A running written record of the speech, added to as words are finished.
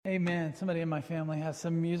Amen. Somebody in my family has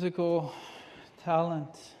some musical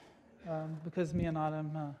talent because me and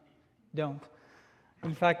Autumn don't.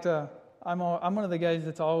 In fact, I'm one of the guys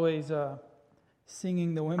that's always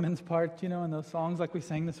singing the women's part, in those songs like we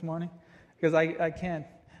sang this morning, because I can't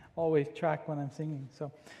always track when I'm singing.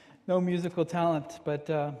 So no musical talent, but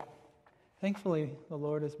thankfully the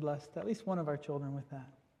Lord has blessed at least one of our children with that.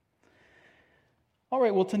 All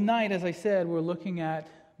right, well, tonight, as I said, we're looking at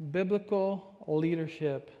biblical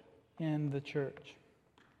leadership in the church.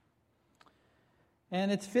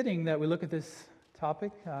 And it's fitting that we look at this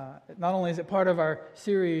topic. Not only is it part of our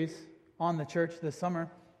series on the church this summer,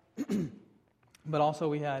 but also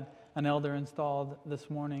we had an elder installed this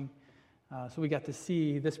morning, so we got to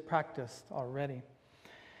see this practiced already.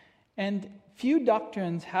 And few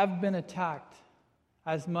doctrines have been attacked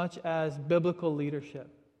as much as biblical leadership.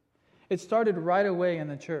 It started right away in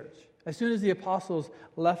the church. As soon as the apostles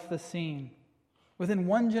left the scene, within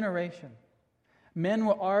one generation, men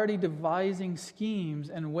were already devising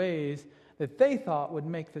schemes and ways that they thought would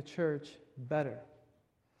make the church better.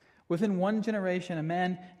 Within one generation, a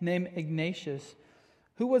man named Ignatius,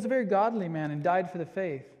 who was a very godly man and died for the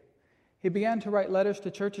faith, he began to write letters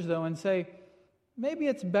to churches, though, and say, maybe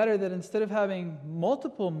it's better that instead of having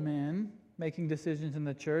multiple men making decisions in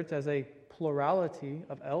the church as a plurality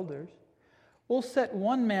of elders, we'll set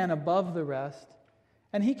one man above the rest,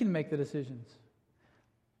 and he can make the decisions.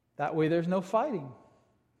 That way there's no fighting,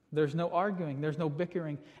 there's no arguing, there's no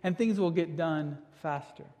bickering, and things will get done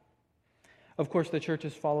faster. Of course, the church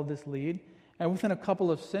has followed this lead, and within a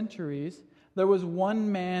couple of centuries, there was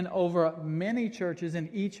one man over many churches in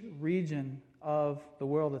each region of the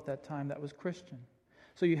world at that time that was Christian.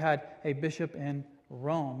 So you had a bishop in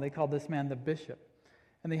Rome. They called this man the bishop.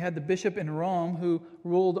 And they had the bishop in Rome who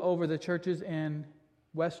ruled over the churches in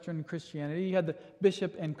Western Christianity. You had the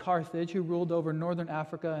bishop in Carthage who ruled over Northern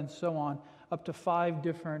Africa and so on, up to 5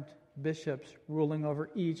 different bishops ruling over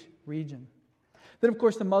each region. Then, of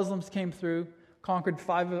course, the Muslims came through, conquered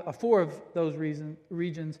 4 of those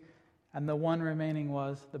regions, and the one remaining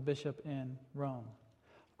was the bishop in Rome.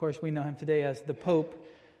 Of course, we know him today as the Pope,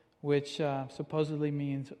 which supposedly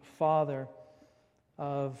means father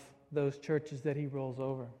of those churches that he rules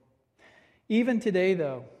over. Even today,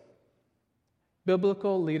 though,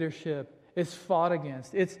 biblical leadership is fought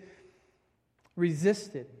against. It's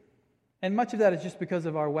resisted. And much of that is just because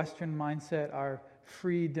of our Western mindset, our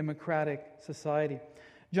free democratic society.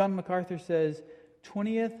 John MacArthur says,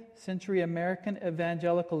 20th century American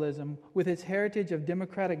evangelicalism, with its heritage of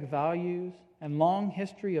democratic values and long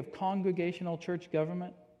history of congregational church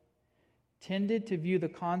government, tended to view the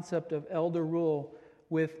concept of elder rule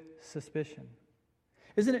with suspicion.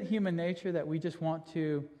 Isn't it human nature that we just want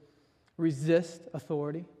to resist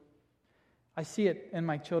authority? I see it in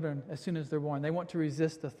my children as soon as they're born. They want to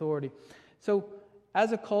resist authority. So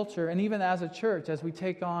as a culture, and even as a church, as we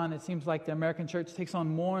take on, it seems like the American church takes on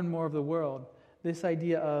more and more of the world, this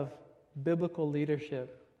idea of biblical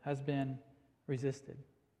leadership has been resisted.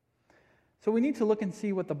 So we need to look and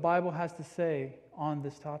see what the Bible has to say on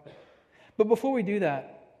this topic. But before we do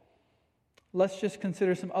that, let's just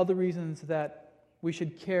consider some other reasons that we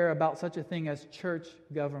should care about such a thing as church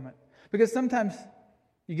government. Because sometimes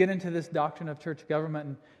you get into this doctrine of church government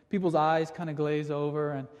and people's eyes kind of glaze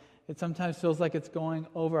over and it sometimes feels like it's going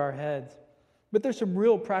over our heads. But there's some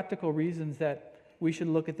real practical reasons that we should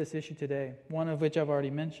look at this issue today, one of which I've already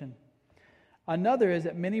mentioned. Another is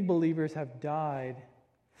that many believers have died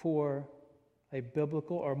for a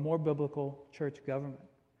biblical or more biblical church government.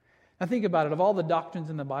 Now think about it. Of all the doctrines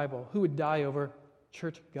in the Bible, who would die over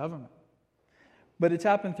church government? But it's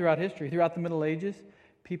happened throughout history. Throughout the Middle Ages,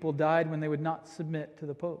 people died when they would not submit to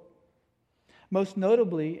the Pope. Most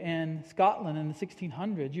notably in Scotland in the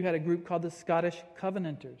 1600s, you had a group called the Scottish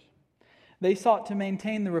Covenanters. They sought to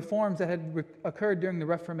maintain the reforms that had occurred during the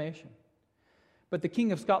Reformation. But the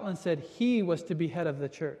King of Scotland said he was to be head of the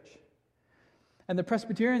church. And the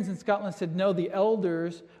Presbyterians in Scotland said, no, the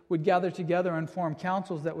elders would gather together and form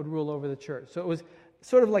councils that would rule over the church. So it was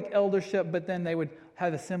sort of like eldership, but then they would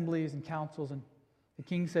have assemblies and councils. And the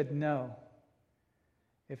king said, no.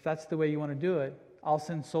 If that's the way you want to do it, I'll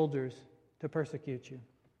send soldiers to persecute you.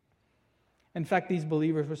 In fact, these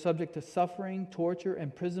believers were subject to suffering, torture,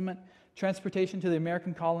 imprisonment, transportation to the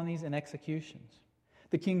American colonies, and executions.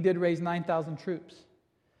 The king did raise 9,000 troops,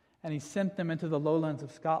 and he sent them into the lowlands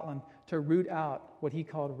of Scotland to root out what he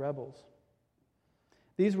called rebels.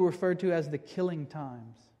 These were referred to as the killing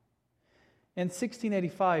times. In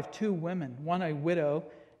 1685, 2 women, one a widow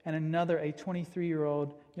and another a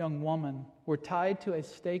 23-year-old young woman, were tied to a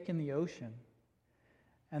stake in the ocean.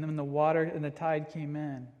 And when the water and the tide came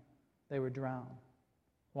in, they were drowned.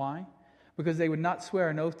 Why? Because they would not swear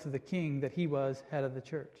an oath to the king that he was head of the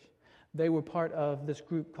church. They were part of this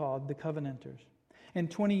group called the Covenanters. In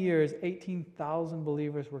 20 years, 18,000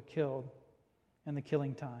 believers were killed in the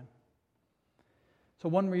killing time. So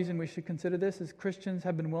one reason we should consider this is Christians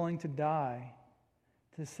have been willing to die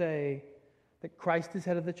to say that Christ is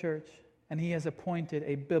head of the church and he has appointed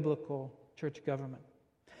a biblical church government.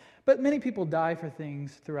 But many people die for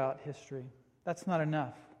things throughout history. That's not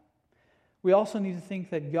enough. We also need to think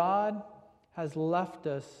that God has left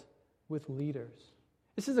us with leaders.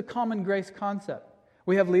 This is a common grace concept.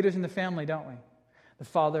 We have leaders in the family, don't we? The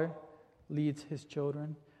father leads his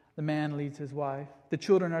children. The man leads his wife. The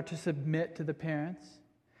children are to submit to the parents.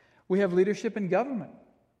 We have leadership in government.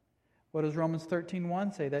 What does Romans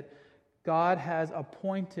 13:1 say? That God has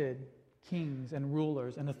appointed kings and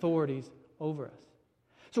rulers and authorities over us.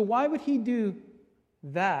 So why would he do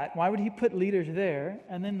that? Why would he put leaders there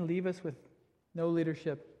and then leave us with no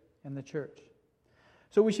leadership in the church?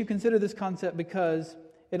 So we should consider this concept because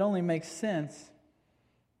it only makes sense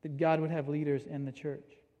that God would have leaders in the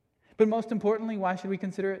church. But most importantly, why should we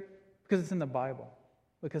consider it? Because it's in the Bible.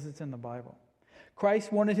 Because it's in the Bible.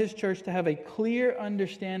 Christ wanted his church to have a clear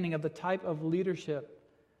understanding of the type of leadership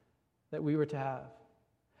that we were to have.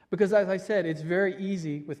 Because as I said, it's very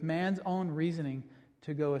easy with man's own reasoning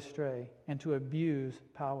to go astray and to abuse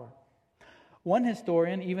power. One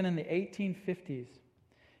historian, even in the 1850s,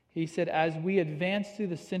 he said, as we advanced through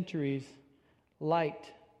the centuries,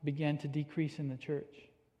 light began to decrease in the church.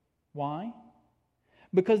 Why?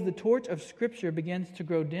 Because the torch of Scripture begins to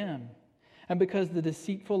grow dim, and because the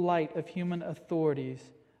deceitful light of human authorities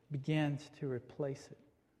begins to replace it.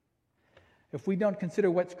 If we don't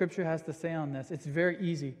consider what Scripture has to say on this, it's very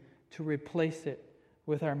easy to replace it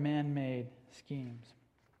with our man-made schemes.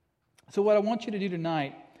 So what I want you to do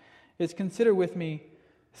tonight is consider with me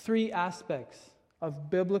 3 aspects of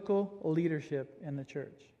biblical leadership in the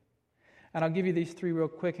church. And I'll give you these 3 real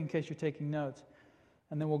quick in case you're taking notes,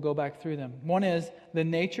 and then we'll go back through them. 1 is the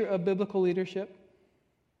nature of biblical leadership.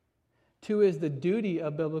 2 is the duty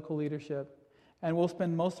of biblical leadership. And we'll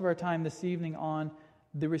spend most of our time this evening on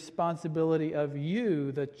the responsibility of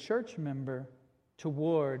you, the church member,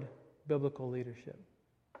 toward biblical leadership.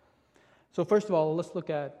 So first of all, let's look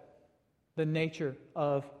at the nature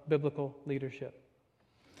of biblical leadership.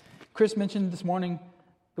 Chris mentioned this morning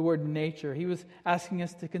the word nature. He was asking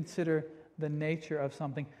us to consider the nature of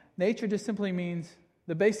something. Nature just simply means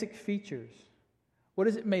the basic features. What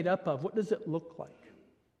is it made up of? What does it look like?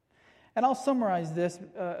 And I'll summarize this,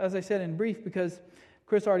 as I said, in brief, because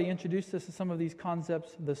Chris already introduced us to some of these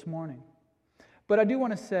concepts this morning. But I do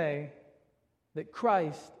want to say that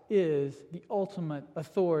Christ is the ultimate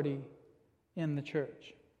authority in the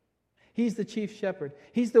church. He's the chief shepherd.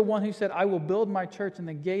 He's the one who said, I will build my church and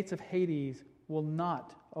the gates of Hades will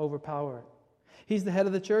not overpower it. He's the head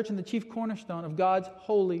of the church and the chief cornerstone of God's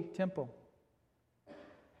holy temple.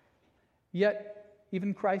 Yet,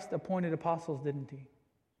 even Christ appointed apostles, didn't he?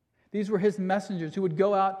 These were his messengers who would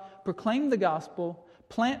go out, proclaim the gospel,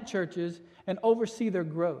 plant churches, and oversee their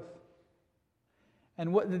growth.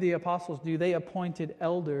 And what did the apostles do? They appointed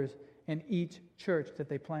elders in each church that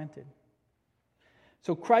they planted.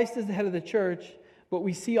 So Christ is the head of the church, but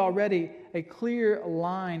we see already a clear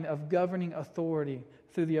line of governing authority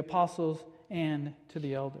through the apostles and to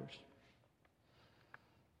the elders.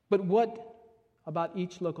 But what about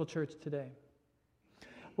each local church today?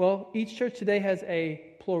 Well, each church today has a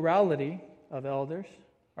plurality of elders,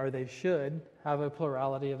 or they should have a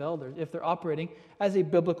plurality of elders if they're operating as a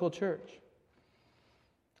biblical church.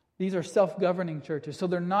 These are self-governing churches, so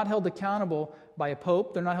they're not held accountable by a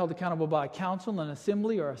pope, they're not held accountable by a council, an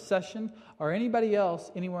assembly, or a session, or anybody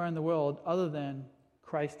else anywhere in the world other than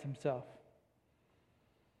Christ himself.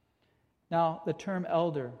 Now, the term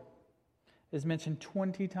elder is mentioned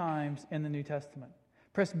 20 times in the New Testament.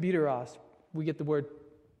 Presbyteros, we get the word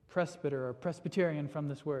presbyter or Presbyterian from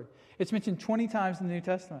this word. It's mentioned 20 times in the New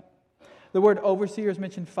Testament. The word overseer is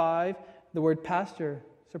mentioned 5. The word pastor,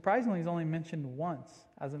 surprisingly, is only mentioned once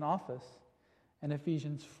as an office in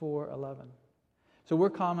Ephesians 4:11. So we're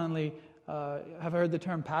commonly have heard the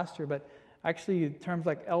term pastor, but actually terms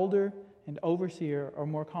like elder and overseer are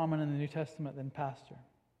more common in the New Testament than pastor.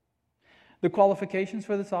 The qualifications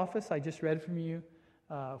for this office, I just read from you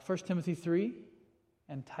 1 Timothy 3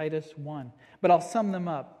 and Titus 1. But I'll sum them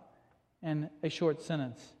up in a short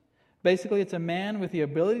sentence. Basically, it's a man with the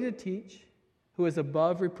ability to teach, who is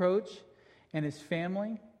above reproach in his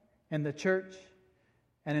family, in the church,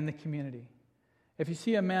 and in the community. If you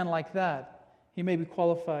see a man like that, he may be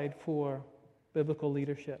qualified for biblical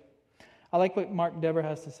leadership. I like what Mark Dever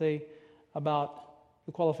has to say about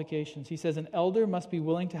the qualifications. He says, an elder must be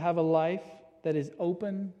willing to have a life that is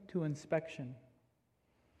open to inspection.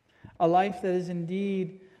 A life that is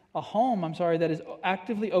indeed a home, that is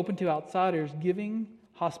actively open to outsiders, giving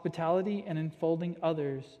hospitality and enfolding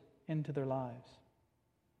others into their lives.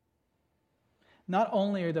 Not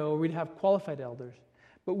only, though, are we to have qualified elders,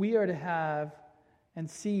 but we are to have and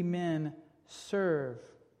see men serve.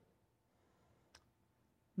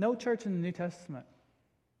 No church in the New Testament,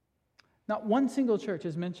 not one single church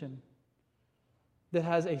is mentioned that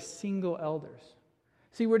has a single elders.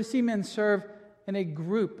 See, we're to see men serve in a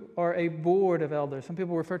group or a board of elders. Some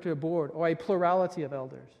people refer to a board or a plurality of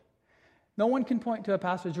elders. No one can point to a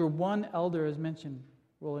passage where one elder is mentioned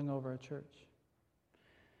ruling over a church.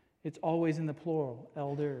 It's always in the plural,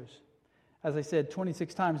 elders. As I said,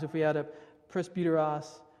 26 times if we add up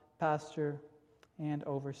presbyteros, pastor, and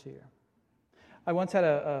overseer. I once had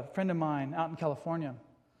a friend of mine out in California,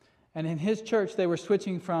 and in his church they were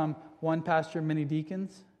switching from one pastor, many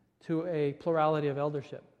deacons, to a plurality of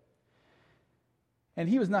eldership. And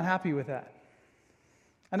he was not happy with that.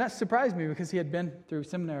 And that surprised me because he had been through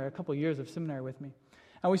seminary, a couple of years of seminary with me.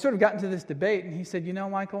 And we sort of got into this debate, and he said, you know,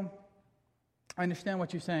 Michael, I understand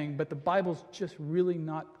what you're saying, but the Bible's just really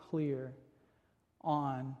not clear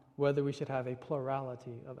on whether we should have a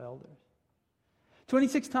plurality of elders.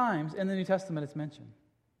 26 times in the New Testament it's mentioned.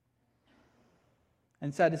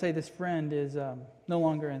 And sad to say, this friend is no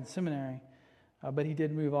longer in seminary, but he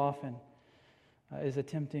did move off and is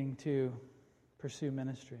attempting to pursue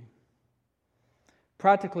ministry.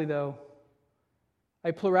 Practically, though,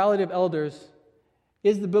 a plurality of elders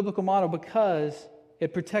is the biblical model because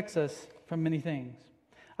it protects us from many things.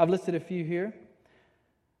 I've listed a few here.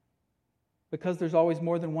 Because there's always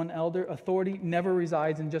more than one elder, authority never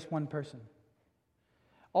resides in just one person.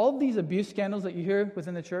 All of these abuse scandals that you hear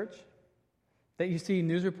within the church, that you see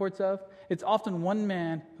news reports of, it's often one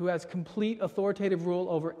man who has complete authoritative rule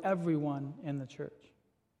over everyone in the church.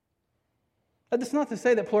 That's not to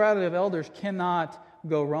say that plurality of elders cannot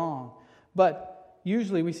go wrong, but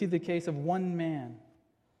usually we see the case of one man.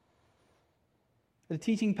 The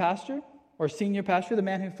teaching pastor or senior pastor, the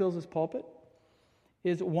man who fills his pulpit,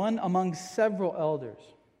 is one among several elders.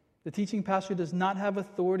 The teaching pastor does not have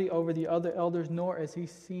authority over the other elders, nor is he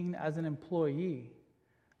seen as an employee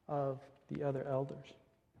of the other elders.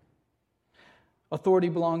 Authority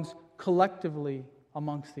belongs collectively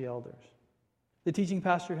amongst the elders. The teaching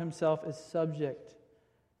pastor himself is subject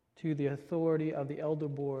to the authority of the elder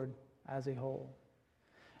board as a whole.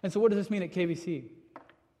 And so what does this mean at KBC?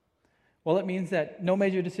 Well, it means that no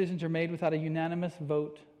major decisions are made without a unanimous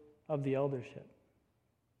vote of the eldership.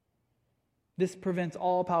 This prevents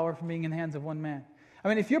all power from being in the hands of one man. I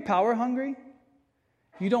mean, if you're power hungry,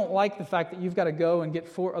 you don't like the fact that you've got to go and get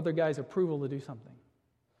 4 other guys' approval to do something.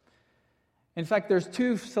 In fact, there's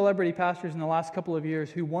 2 celebrity pastors in the last couple of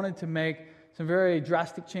years who wanted to make some very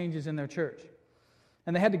drastic changes in their church.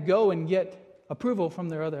 And they had to go and get approval from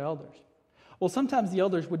their other elders. Well, sometimes the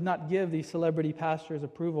elders would not give these celebrity pastors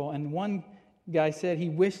approval. And one guy said he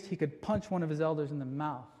wished he could punch one of his elders in the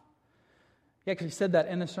mouth. He actually said that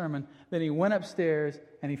in a sermon. Then he went upstairs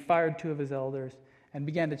and he fired 2 of his elders and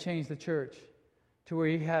began to change the church to where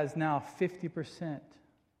he has now 50%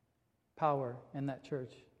 power in that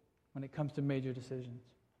church when it comes to major decisions.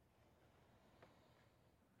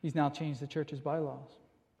 He's now changed the church's bylaws.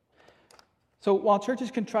 So while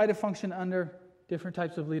churches can try to function under different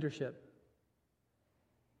types of leadership,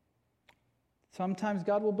 sometimes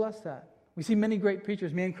God will bless that. We see many great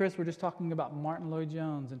preachers. Me and Chris were just talking about Martin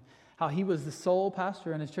Lloyd-Jones and how he was the sole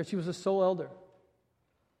pastor in his church. He was the sole elder.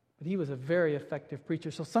 But he was a very effective preacher.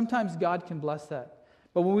 So sometimes God can bless that.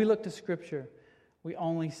 But when we look to Scripture, we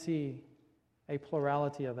only see a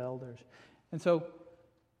plurality of elders. And so,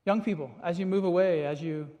 young people, as you move away, as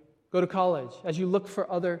you go to college, as you look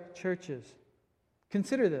for other churches,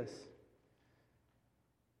 consider this.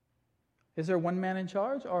 Is there one man in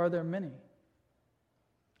charge, or are there many?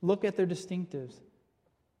 Look at their distinctives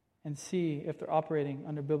and see if they're operating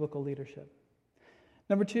under biblical leadership.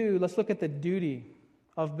 Number 2, let's look at the duty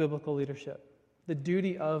of biblical leadership. The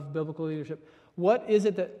duty of biblical leadership. What is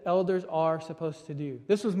it that elders are supposed to do?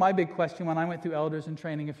 This was my big question when I went through elders in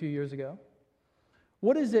training a few years ago.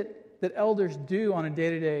 What is it that elders do on a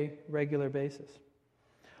day-to-day, regular basis?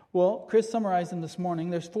 Well, Chris summarized them this morning.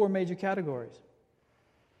 There's 4 major categories.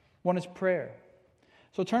 One is prayer.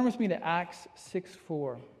 So turn with me to Acts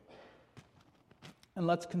 6:4. And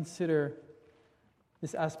let's consider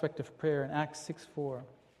this aspect of prayer in Acts 6:4.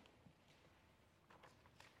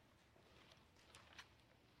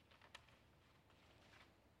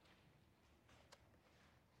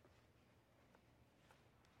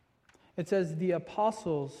 It says the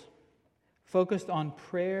apostles focused on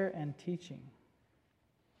prayer and teaching.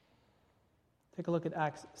 Take a look at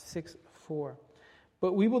Acts 6:4.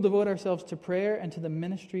 But we will devote ourselves to prayer and to the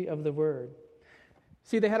ministry of the word.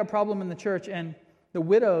 See, they had a problem in the church, and the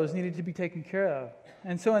widows needed to be taken care of.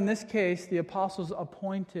 And so in this case, the apostles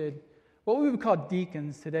appointed what we would call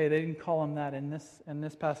deacons today. They didn't call them that in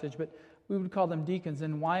this passage, but we would call them deacons.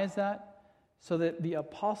 And why is that? So that the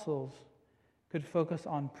apostles could focus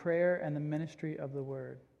on prayer and the ministry of the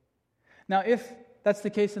word. Now, if that's the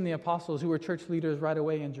case in the apostles, who were church leaders right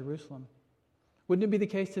away in Jerusalem, wouldn't it be the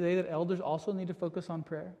case today that elders also need to focus on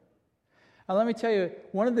prayer? Now, let me tell you,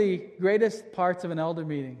 one of the greatest parts of an elder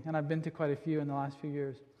meeting, and I've been to quite a few in the last few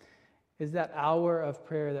years, is that hour of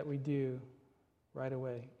prayer that we do right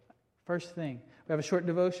away. First thing, we have a short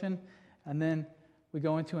devotion, and then we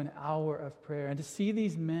go into an hour of prayer. And to see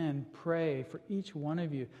these men pray for each one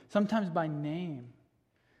of you, sometimes by name,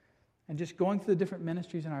 and just going through the different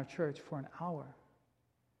ministries in our church for an hour,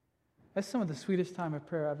 that's some of the sweetest time of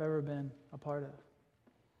prayer I've ever been a part of.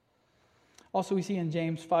 Also, we see in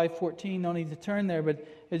James 5:14, no need to turn there, but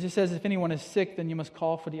it just says, if anyone is sick, then you must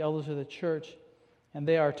call for the elders of the church, and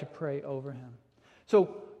they are to pray over him.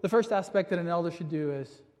 So, the first aspect that an elder should do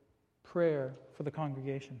is prayer for the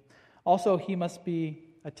congregation. Also, he must be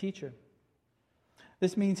a teacher.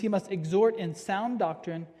 This means he must exhort in sound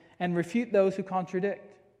doctrine and refute those who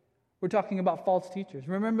contradict. We're talking about false teachers.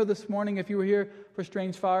 Remember this morning, if you were here for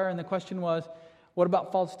Strange Fire, and the question was, what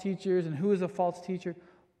about false teachers and who is a false teacher?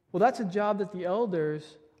 Well, that's a job that the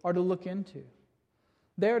elders are to look into.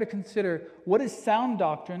 They are to consider what is sound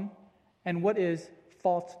doctrine and what is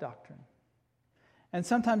false doctrine. And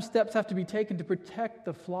sometimes steps have to be taken to protect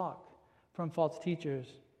the flock from false teachers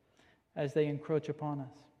as they encroach upon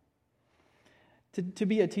us. To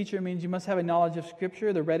be a teacher means you must have a knowledge of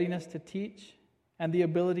Scripture, the readiness to teach, and the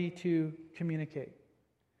ability to communicate.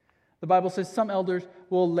 The Bible says some elders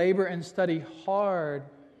will labor and study hard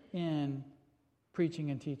in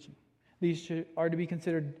preaching and teaching. These are to be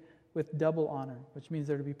considered with double honor, which means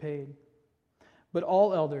they're to be paid. But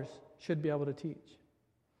all elders should be able to teach.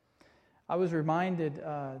 I was reminded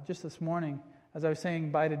just this morning, as I was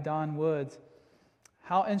saying bye to Don Woods,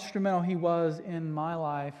 how instrumental he was in my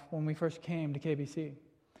life when we first came to KBC.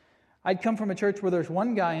 I'd come from a church where there's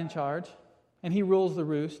one guy in charge, and he rules the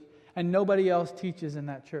roost, and nobody else teaches in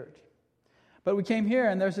that church. But we came here,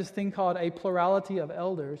 and there's this thing called a plurality of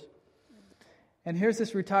elders. And here's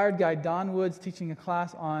this retired guy, Don Woods, teaching a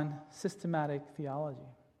class on systematic theology.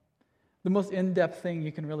 The most in-depth thing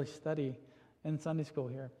you can really study in Sunday school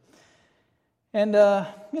here. And,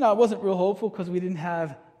 I wasn't real hopeful because we didn't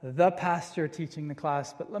have the pastor teaching the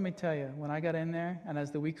class. But let me tell you, when I got in there, and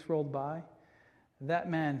as the weeks rolled by, that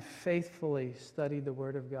man faithfully studied the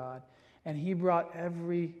Word of God. And he brought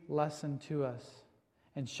every lesson to us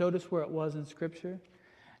and showed us where it was in Scripture.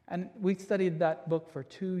 And we studied that book for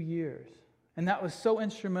 2 years. And that was so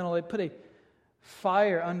instrumental. It put a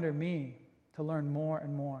fire under me to learn more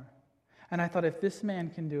and more. And I thought, if this man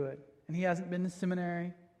can do it, and he hasn't been to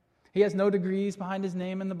seminary, he has no degrees behind his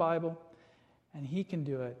name in the Bible, and he can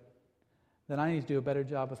do it, then I need to do a better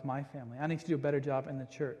job with my family. I need to do a better job in the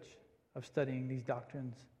church of studying these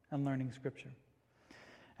doctrines and learning Scripture.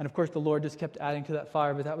 And of course, the Lord just kept adding to that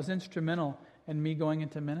fire, but that was instrumental in me going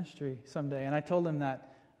into ministry someday. And I told him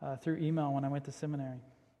that through email when I went to seminary.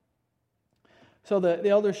 So the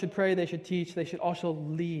elders should pray, they should teach, they should also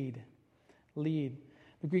lead. Lead.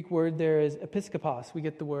 The Greek word there is episkopos. We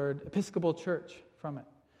get the word Episcopal church from it.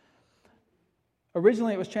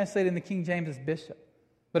 Originally, it was translated in the King James as bishop.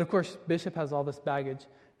 But of course, bishop has all this baggage.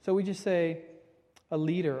 So we just say a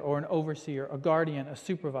leader or an overseer, a guardian, a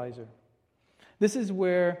supervisor. This is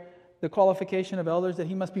where the qualification of elders, that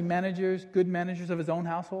he must be managers, good managers of his own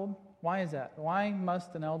household. Why is that? Why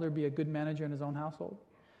must an elder be a good manager in his own household?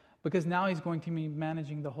 Because now he's going to be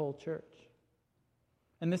managing the whole church.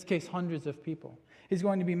 In this case, hundreds of people. He's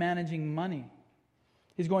going to be managing money.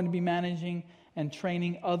 He's going to be managing and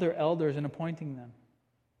training other elders and appointing them.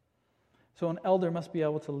 So an elder must be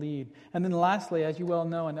able to lead. And then lastly, as you well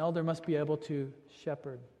know, an elder must be able to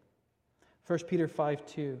shepherd. 1 Peter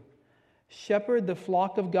 5:2. Shepherd the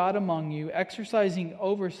flock of God among you, exercising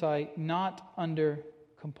oversight, not under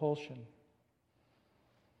compulsion.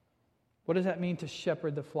 What does that mean, to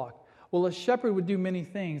shepherd the flock? Well, a shepherd would do many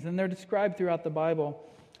things, and they're described throughout the Bible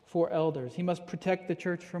for elders. He must protect the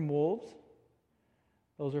church from wolves.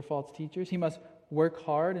 Those are false teachers. He must work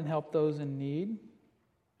hard and help those in need.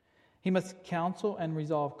 He must counsel and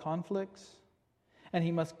resolve conflicts. And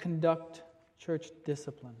he must conduct church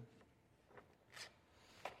discipline.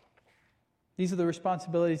 These are the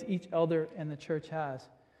responsibilities each elder in the church has.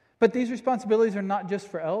 But these responsibilities are not just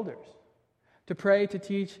for elders. To pray, to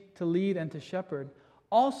teach, to lead, and to shepherd.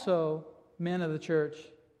 Also, men of the church,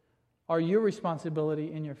 are your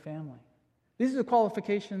responsibility in your family. These are the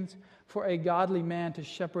qualifications for a godly man to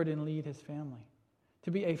shepherd and lead his family.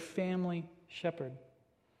 To be a family shepherd.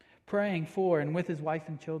 Praying for and with his wife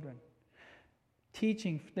and children.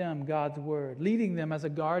 Teaching them God's word. Leading them as a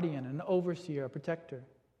guardian, an overseer, a protector.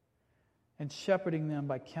 And shepherding them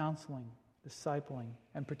by counseling, discipling,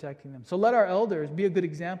 and protecting them. So let our elders be a good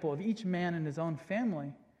example of each man in his own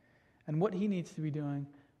family and what he needs to be doing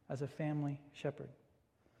as a family shepherd.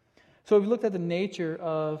 So we've looked at the nature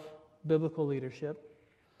of biblical leadership,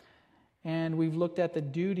 and we've looked at the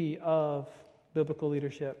duty of biblical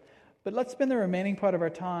leadership. But let's spend the remaining part of our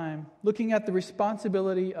time looking at the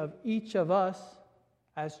responsibility of each of us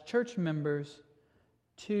as church members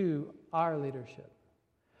to our leadership.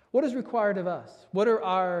 What is required of us? What are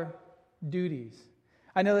our duties?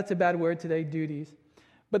 I know that's a bad word today, duties.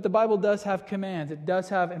 But the Bible does have commands. It does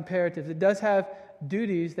have imperatives. It does have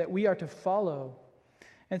duties that we are to follow.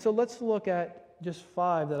 And so let's look at just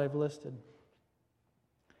 5 that I've listed.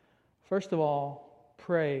 First of all,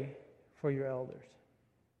 pray for your elders.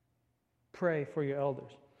 Pray for your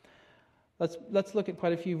elders. Let's look at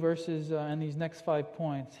quite a few verses in these next 5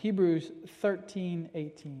 points. Hebrews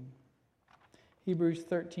 13:18. Hebrews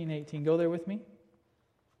 13:18. Go there with me.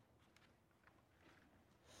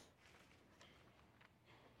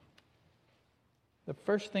 The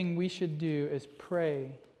first thing we should do is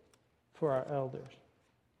pray for our elders.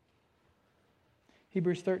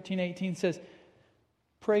 Hebrews 13:18 says,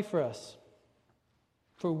 "Pray for us,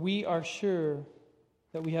 for we are sure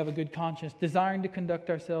that we have a good conscience, desiring to conduct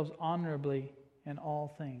ourselves honorably in all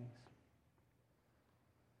things."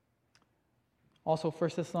 Also,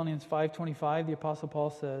 1 Thessalonians 5:25, the Apostle Paul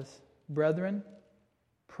says, "Brethren,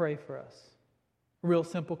 pray for us." A real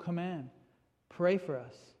simple command. Pray for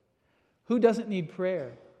us. Who doesn't need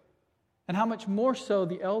prayer? And how much more so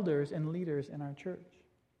the elders and leaders in our church?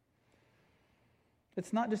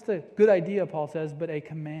 It's not just a good idea, Paul says, but a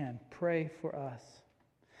command. Pray for us.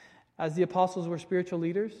 As the apostles were spiritual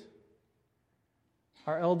leaders,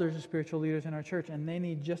 our elders are spiritual leaders in our church, and they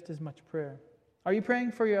need just as much prayer. Are you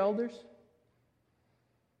praying for your elders?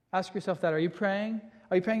 Ask yourself that. Are you praying?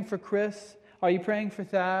 Are you praying for Chris? Are you praying for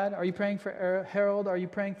Thad? Are you praying for Harold? Are you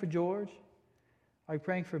praying for George? Are you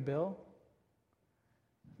praying for Bill,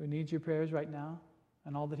 who needs your prayers right now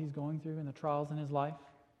and all that he's going through and the trials in his life?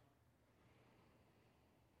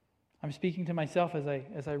 I'm speaking to myself as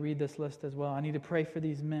I read this list as well. I need to pray for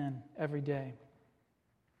these men every day.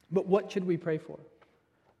 But what should we pray for?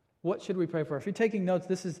 What should we pray for? If you're taking notes,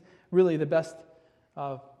 this is really the best.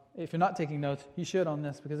 If you're not taking notes, you should on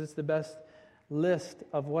this, because it's the best list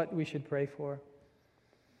of what we should pray for.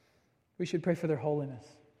 We should pray for their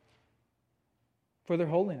holiness. For their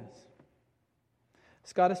holiness.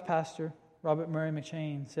 Scottish pastor Robert Murray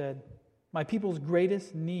McCheyne said, "My people's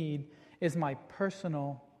greatest need is my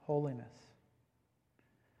personal holiness."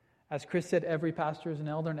 As Chris said, every pastor is an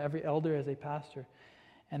elder and every elder is a pastor.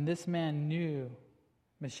 And this man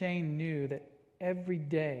McCheyne knew that every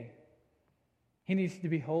day he needs to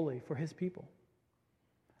be holy for his people.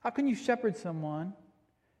 How can you shepherd someone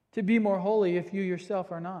to be more holy if you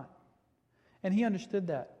yourself are not? And he understood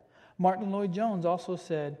that. Martin Lloyd-Jones also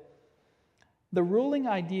said, "The ruling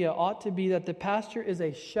idea ought to be that the pastor is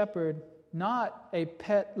a shepherd, not a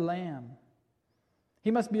pet lamb. He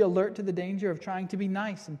must be alert to the danger of trying to be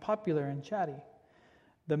nice and popular and chatty.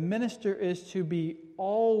 The minister is to be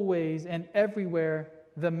always and everywhere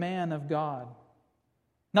the man of God.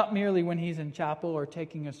 Not merely when he's in chapel or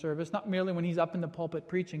taking a service, not merely when he's up in the pulpit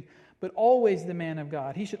preaching, but always the man of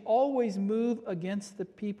God. He should always move amongst the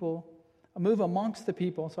people,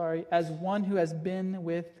 as one who has been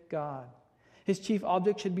with God. His chief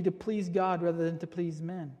object should be to please God rather than to please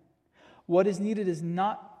men. What is needed is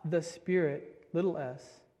not the Spirit, little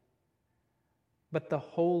s, but the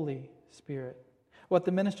Holy Spirit. What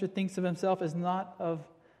the minister thinks of himself is not of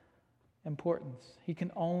importance. He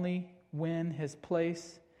can only win his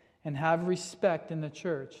place and have respect in the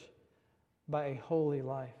church by a holy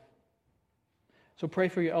life." So pray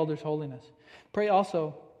for your elders' holiness. Pray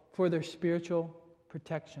also for their spiritual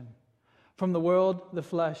protection from the world, the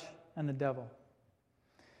flesh, and the devil.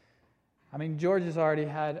 I mean, George has already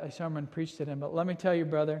had a sermon preached at him, but let me tell you,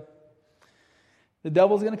 brother, the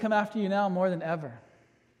devil's going to come after you now more than ever,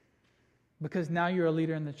 because now you're a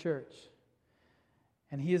leader in the church.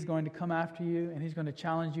 And he is going to come after you, and he's going to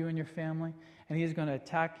challenge you and your family, and he is going to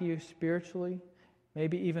attack you spiritually,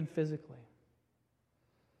 maybe even physically.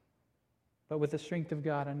 But with the strength of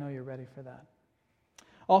God, I know you're ready for that.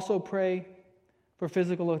 Also pray for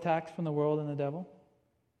physical attacks from the world and the devil.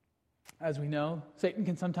 As we know, Satan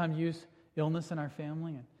can sometimes use illness in our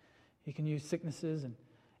family, and he can use sicknesses and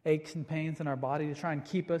aches and pains in our body to try and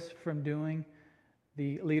keep us from doing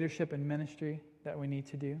the leadership and ministry that we need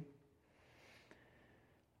to do.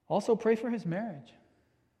 Also, pray for his marriage.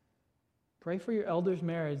 Pray for your elder's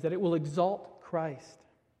marriage, that it will exalt Christ,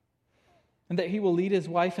 and that he will lead his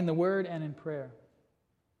wife in the word and in prayer.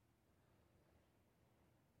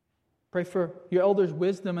 Pray for your elder's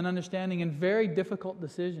wisdom and understanding in very difficult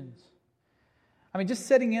decisions. I mean, just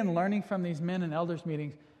sitting in, learning from these men in elders'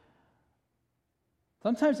 meetings,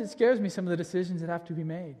 sometimes it scares me, some of the decisions that have to be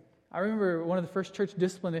made. I remember one of the first church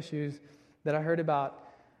discipline issues that I heard about.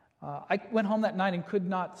 I went home that night and could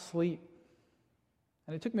not sleep.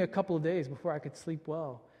 And it took me a couple of days before I could sleep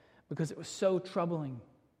well, because it was so troubling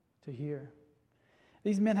to hear.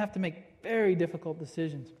 These men have to make very difficult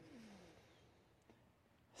decisions.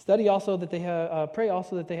 Pray also that they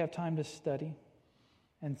have time to study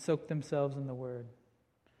and soak themselves in the Word.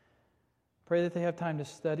 Pray that they have time to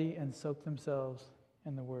study and soak themselves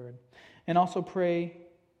in the Word. And also pray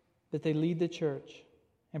that they lead the church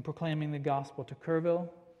in proclaiming the gospel to Kerrville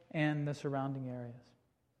and the surrounding areas.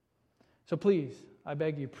 So please, I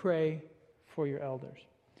beg you, pray for your elders.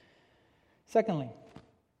 Secondly,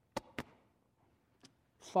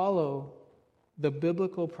 follow the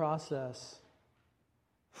biblical process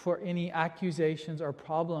for any accusations or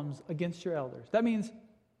problems against your elders. That means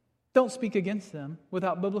don't speak against them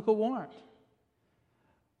without biblical warrant.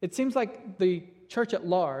 It seems like the church at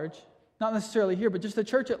large, not necessarily here, but just the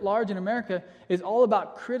church at large in America, is all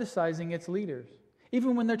about criticizing its leaders.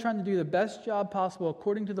 Even when they're trying to do the best job possible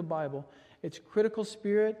according to the Bible, it's critical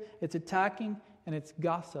spirit, it's attacking, and it's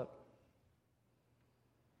gossip.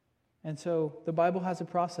 And so the Bible has a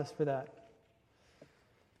process for that.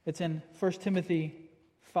 It's in 1 Timothy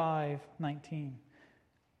 5:19.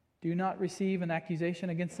 Do not receive an accusation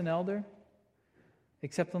against an elder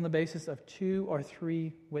except on the basis of 2 or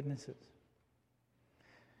 3 witnesses.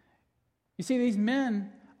 You see, these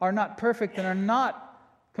men are not perfect and are not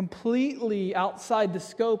completely outside the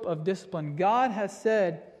scope of discipline. God has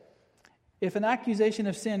said, if an accusation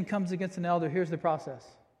of sin comes against an elder, here's the process.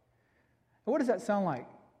 What does that sound like?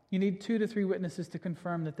 You need 2 to 3 witnesses to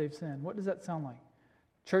confirm that they've sinned. What does that sound like?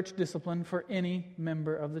 Church discipline for any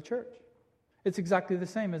member of the church. It's exactly the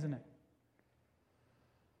same, isn't it?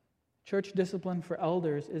 Church discipline for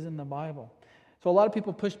elders is in the Bible. So a lot of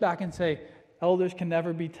people push back and say, elders can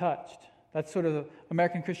never be touched. That's sort of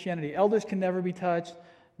American Christianity. Elders can never be touched.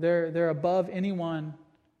 They're above anyone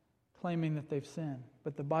claiming that they've sinned.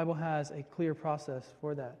 But the Bible has a clear process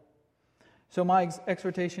for that. So my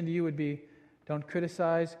exhortation to you would be, don't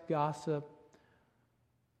criticize, gossip,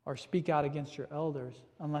 or speak out against your elders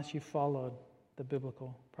unless you followed the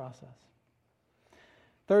biblical process.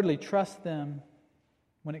 Thirdly, trust them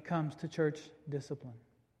when it comes to church discipline.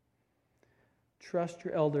 Trust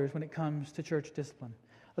your elders when it comes to church discipline.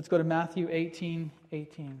 Let's go to Matthew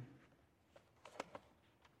 18:18.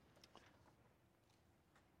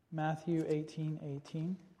 Matthew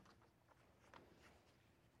 18:18.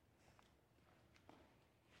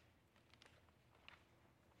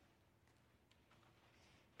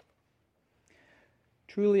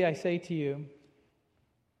 Truly I say to you,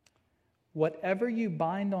 whatever you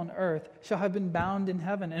bind on earth shall have been bound in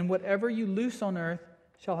heaven, and whatever you loose on earth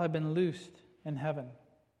shall have been loosed in heaven.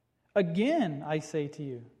 Again, I say to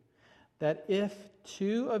you, that if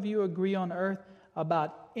 2 of you agree on earth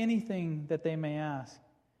about anything that they may ask,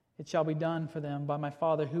 it shall be done for them by my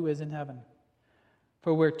Father who is in heaven.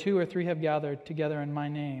 For where 2 or 3 have gathered together in my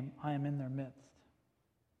name, I am in their midst.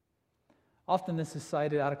 Often this is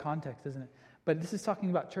cited out of context, isn't it? But this is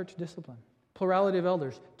talking about church discipline. Plurality of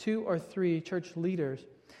elders, 2 or 3 church leaders.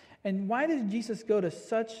 And why does Jesus go to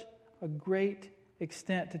such a great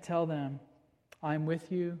extent to tell them, I'm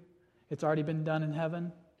with you, it's already been done in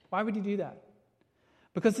heaven? Why would he do that?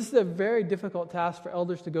 Because this is a very difficult task for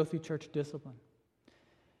elders to go through church discipline.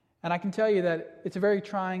 And I can tell you that it's a very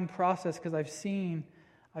trying process because I've seen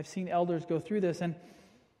elders go through this. And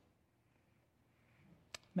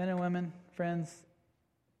men and women, friends,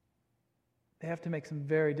 they have to make some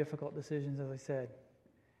very difficult decisions, as I said.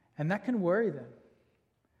 And that can worry them.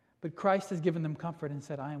 But Christ has given them comfort and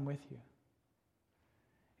said, I am with you.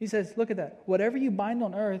 He says, look at that. Whatever you bind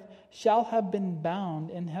on earth shall have been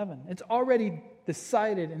bound in heaven. It's already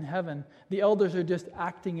decided in heaven. The elders are just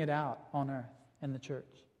acting it out on earth in the church.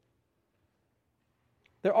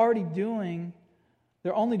 They're only doing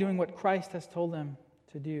what Christ has told them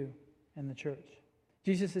to do in the church.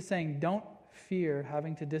 Jesus is saying, don't fear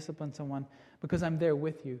having to discipline someone because I'm there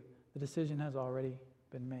with you. The decision has already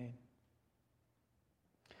been made.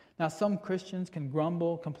 Now, some Christians can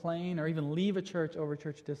grumble, complain, or even leave a church over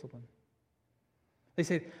church discipline. They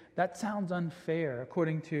say, that sounds unfair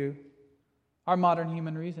according to our modern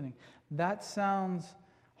human reasoning. That sounds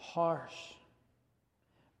harsh.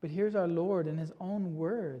 But here's our Lord in His own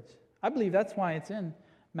words. I believe that's why it's in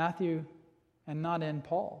Matthew and not in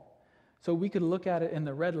Paul. So we could look at it in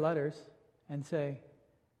the red letters and say,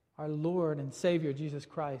 our Lord and Savior Jesus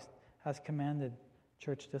Christ has commanded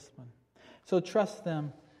church discipline. So trust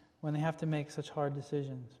them when they have to make such hard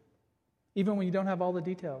decisions, even when you don't have all the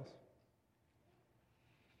details.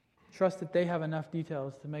 Trust that they have enough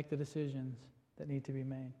details to make the decisions that need to be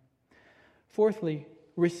made. Fourthly,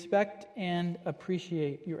 respect and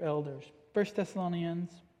appreciate your elders. 1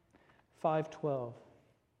 Thessalonians 5:12.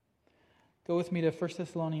 Go with me to 1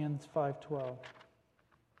 Thessalonians 5:12.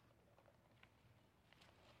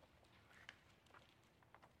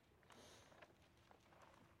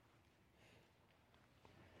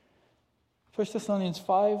 First Thessalonians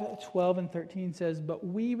 5:12 and 13 says, "But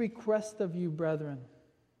we request of you, brethren,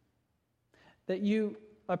 that you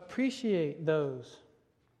appreciate those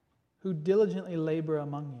who diligently labor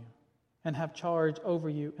among you and have charge over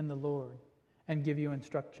you in the Lord and give you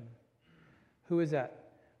instruction." Who is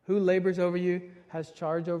that? Who labors over you, has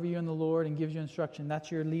charge over you in the Lord, and gives you instruction?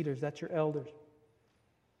 That's your leaders. That's your elders.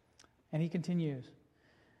 And he continues,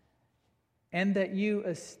 "And that you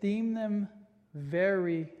esteem them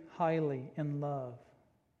very highly in love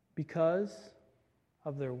because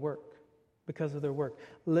of their work." Because of their work.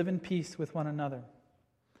 Live in peace with one another.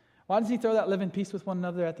 Why does he throw that live in peace with one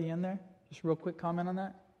another at the end there? Just a real quick comment on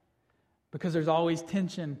that. Because there's always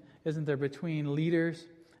tension, isn't there, between leaders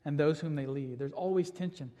and those whom they lead. There's always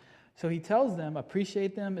tension. So he tells them,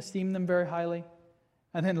 appreciate them, esteem them very highly,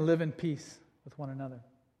 and then live in peace with one another.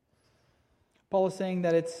 Paul is saying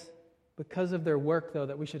that it's because of their work, though,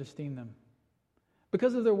 that we should esteem them.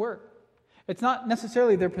 Because of their work. It's not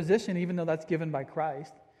necessarily their position, even though that's given by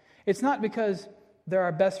Christ. It's not because they're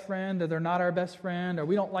our best friend or they're not our best friend, or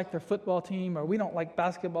we don't like their football team, or we don't like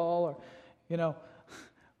basketball, or,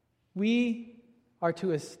 we are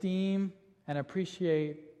to esteem and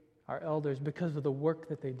appreciate our elders because of the work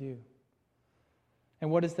that they do. And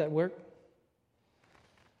what is that work?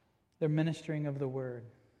 They're ministering of the word.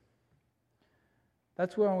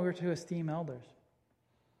 That's where we're to esteem elders.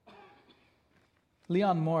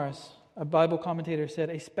 Leon Morris, a Bible commentator, said,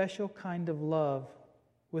 "A special kind of love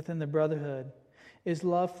within the brotherhood is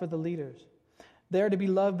love for the leaders. They are to be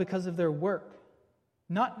loved because of their work,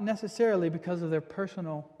 not necessarily because of their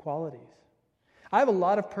personal qualities." I have a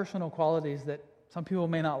lot of personal qualities that some people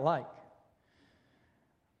may not like.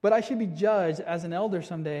 But I should be judged as an elder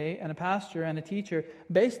someday, and a pastor and a teacher,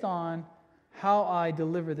 based on how I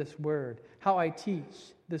deliver this word, how I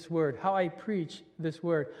teach this word, how I preach this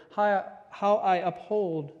word, how I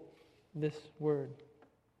uphold this word.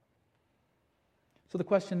 So the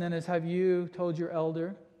question then is, have you told your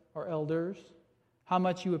elder or elders how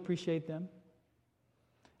much you appreciate them?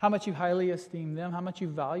 How much you highly esteem them? How much you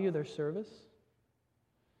value their service?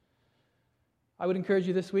 I would encourage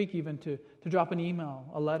you this week even to drop an email,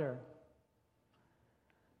 a letter,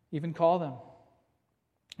 even call them,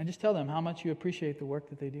 and just tell them how much you appreciate the work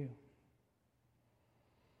that they do.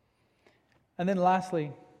 And then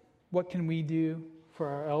lastly, what can we do for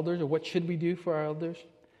our elders, or what should we do for our elders?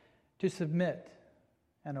 To submit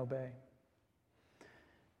and obey.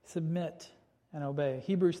 Submit and obey.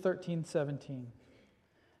 Hebrews 13:17.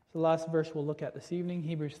 The last verse we'll look at this evening,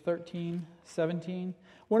 Hebrews 13:17.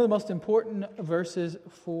 One of the most important verses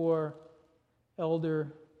for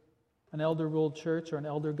an elder-ruled church or an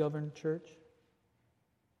elder-governed church.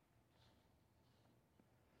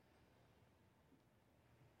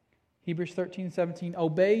 Hebrews 13:17.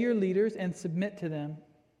 "Obey your leaders and submit to them,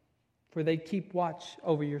 for they keep watch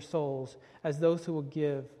over your souls as those who will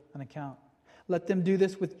give an account. Let them do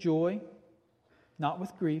this with joy, not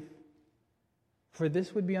with grief, for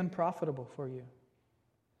this would be unprofitable for you."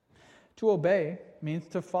 To obey means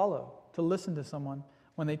to follow, to listen to someone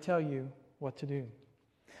when they tell you what to do.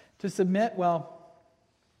 To submit, well,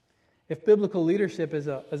 if biblical leadership is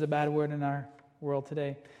a bad word in our world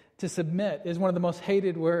today, to submit is one of the most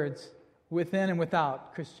hated words within and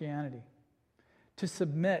without Christianity. To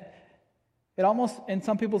submit, it almost, in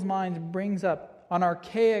some people's minds, brings up an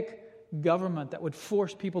archaic government that would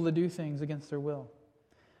force people to do things against their will.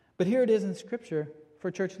 But here it is in Scripture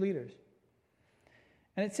for church leaders.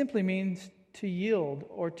 And it simply means to yield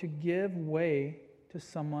or to give way to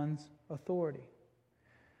someone's authority.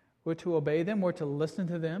 We're to obey them, we're to listen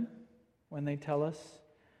to them when they tell us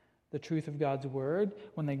the truth of God's word,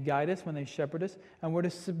 when they guide us, when they shepherd us, and we're to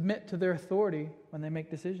submit to their authority when they make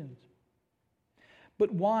decisions.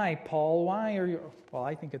 But why, Paul? Why are you... Well,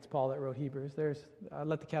 I think it's Paul that wrote Hebrews. I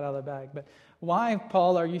let the cat out of the bag. But why,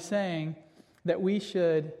 Paul, are you saying that we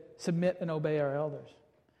should submit and obey our elders?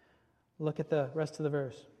 Look at the rest of the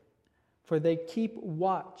verse. For they keep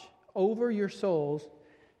watch over your souls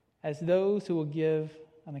as those who will give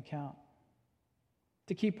an account.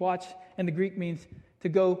 To keep watch in the Greek means to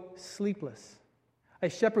go sleepless. A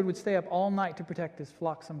shepherd would stay up all night to protect his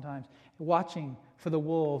flock sometimes, watching for the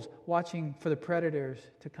wolves, watching for the predators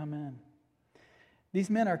to come in. These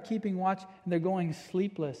men are keeping watch and they're going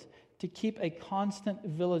sleepless to keep a constant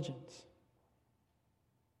vigilance.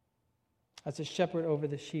 As a shepherd over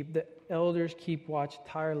the sheep, the elders keep watch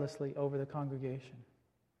tirelessly over the congregation.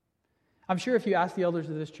 I'm sure if you ask the elders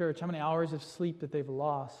of this church how many hours of sleep that they've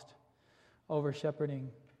lost over shepherding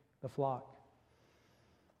the flock,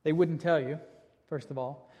 they wouldn't tell you, first of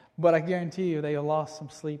all, but I guarantee you they lost some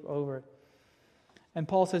sleep over it. And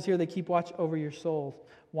Paul says here they keep watch over your souls.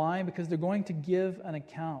 Why? Because they're going to give an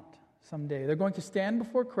account someday. They're going to stand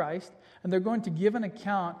before Christ and they're going to give an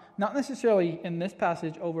account, not necessarily in this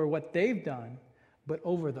passage over what they've done, but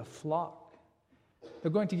over the flock.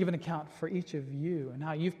 They're going to give an account for each of you and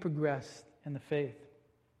how you've progressed in the faith.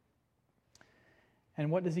 And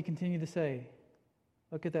what does he continue to say?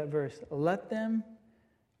 Look at that verse. Let them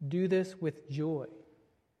do this with joy.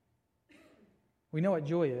 We know what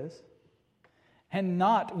joy is. And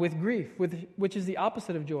not with grief, which is the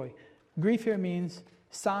opposite of joy. Grief here means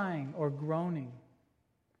sighing or groaning.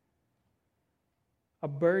 A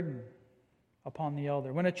burden upon the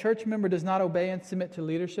elder. When a church member does not obey and submit to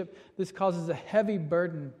leadership, this causes a heavy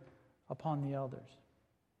burden upon the elders.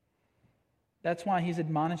 That's why he's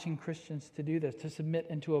admonishing Christians to do this, to submit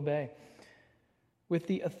and to obey. With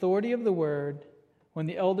the authority of the word, when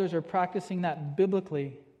the elders are practicing that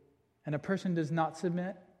biblically and a person does not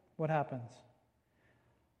submit, what happens?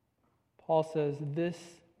 Paul says this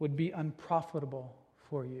would be unprofitable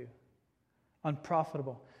for you.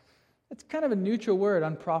 Unprofitable. It's kind of a neutral word,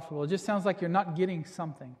 unprofitable. It just sounds like you're not getting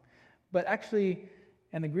something. But actually,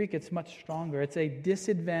 in the Greek, it's much stronger. It's a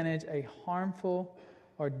disadvantage, a harmful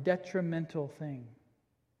or detrimental thing.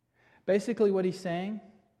 Basically, what he's saying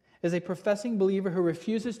is a professing believer who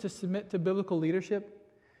refuses to submit to biblical leadership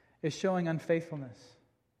is showing unfaithfulness.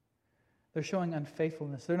 They're showing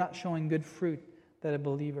unfaithfulness. They're not showing good fruit that a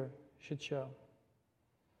believer should show.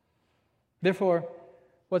 Therefore,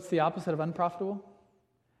 what's the opposite of unprofitable?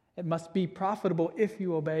 It must be profitable if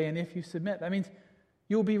you obey and if you submit. That means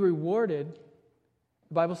you'll be rewarded.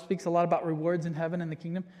 The Bible speaks a lot about rewards in heaven and the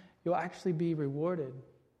kingdom. You'll actually be rewarded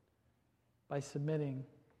by submitting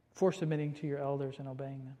to your elders and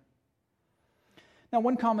obeying them. Now,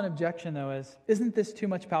 one common objection, though, is, isn't this too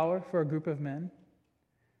much power for a group of men?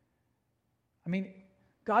 I mean,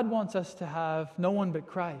 God wants us to have no one but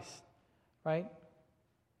Christ, right?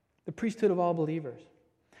 The priesthood of all believers.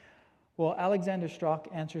 Well, Alexander Strauch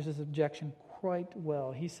answers this objection quite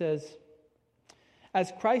well. He says,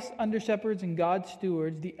 as Christ's under-shepherds and God's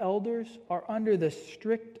stewards, the elders are under the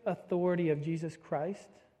strict authority of Jesus Christ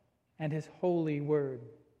and His holy word.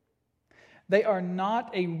 They are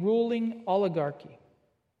not a ruling oligarchy.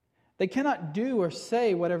 They cannot do or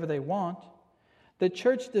say whatever they want. The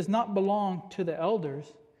church does not belong to the elders.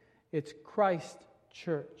 It's Christ's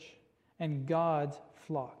church and God's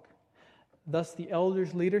flock. Thus, the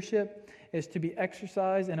elders' leadership is to be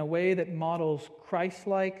exercised in a way that models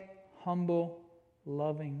Christ-like, humble,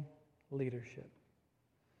 loving leadership.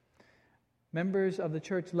 Members of the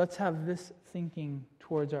church, let's have this thinking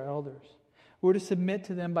towards our elders. We're to submit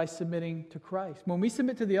to them by submitting to Christ. When we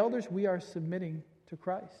submit to the elders, we are submitting to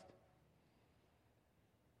Christ.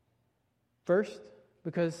 First,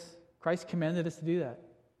 because Christ commanded us to do that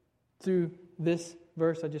through this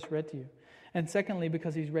verse I just read to you. And secondly,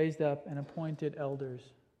 because He's raised up and appointed elders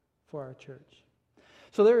for our church.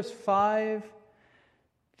 So there's 5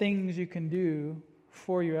 things you can do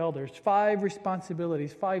for your elders, 5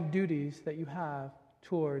 responsibilities, 5 duties that you have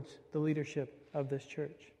towards the leadership of this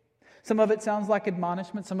church. Some of it sounds like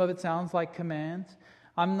admonishment, some of it sounds like commands.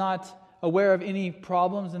 I'm not aware of any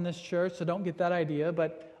problems in this church, so don't get that idea,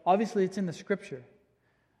 but obviously it's in the Scripture.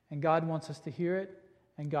 And God wants us to hear it,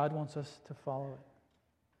 and God wants us to follow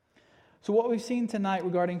it. So what we've seen tonight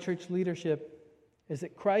regarding church leadership is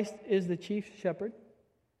that Christ is the chief shepherd,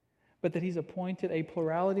 but that He's appointed a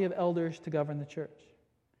plurality of elders to govern the church.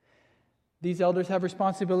 These elders have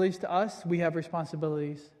responsibilities to us. We have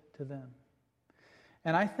responsibilities to them.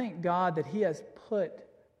 And I thank God that He has put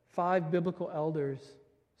 5 biblical elders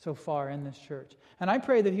so far in this church. And I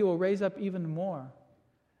pray that He will raise up even more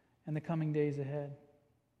in the coming days ahead.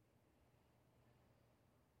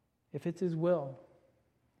 If it's His will,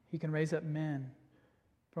 He can raise up men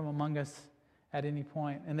from among us at any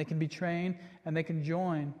point, and they can be trained and they can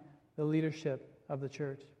join the leadership of the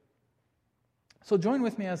church. So join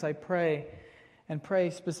with me as I pray, and pray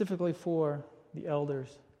specifically for the elders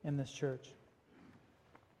in this church.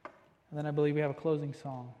 And then I believe we have a closing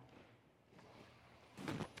song.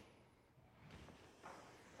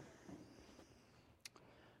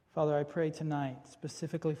 Father, I pray tonight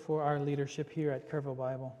specifically for our leadership here at Kerrville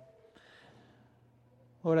Bible.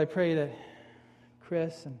 Lord, I pray that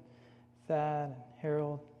Chris and Thad and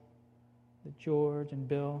Harold, that George and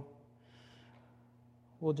Bill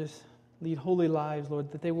will just lead holy lives,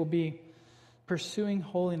 Lord, that they will be pursuing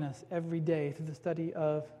holiness every day through the study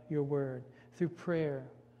of your word, through prayer,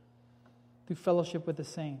 through fellowship with the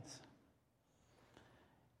saints.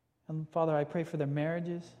 And Father, I pray for their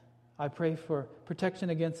marriages. I pray for protection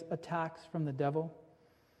against attacks from the devil.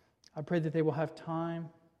 I pray that they will have time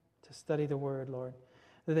to study the word, Lord,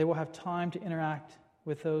 that they will have time to interact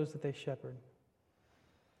with those that they shepherd.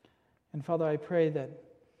 And Father, I pray that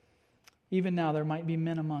even now there might be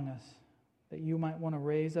men among us that you might want to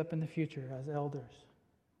raise up in the future as elders,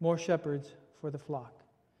 more shepherds for the flock.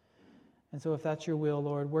 And so if that's your will,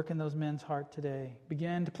 Lord, work in those men's heart today.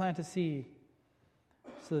 Begin to plant a seed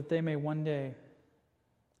so that they may one day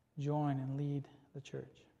join and lead the church.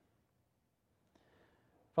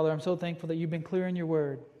 Father, I'm so thankful that you've been clear in your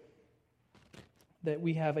word that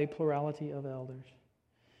we have a plurality of elders.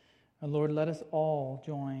 And Lord, let us all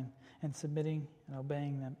join in submitting and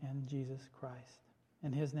obeying them in Jesus Christ.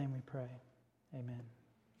 In his name we pray. Amen.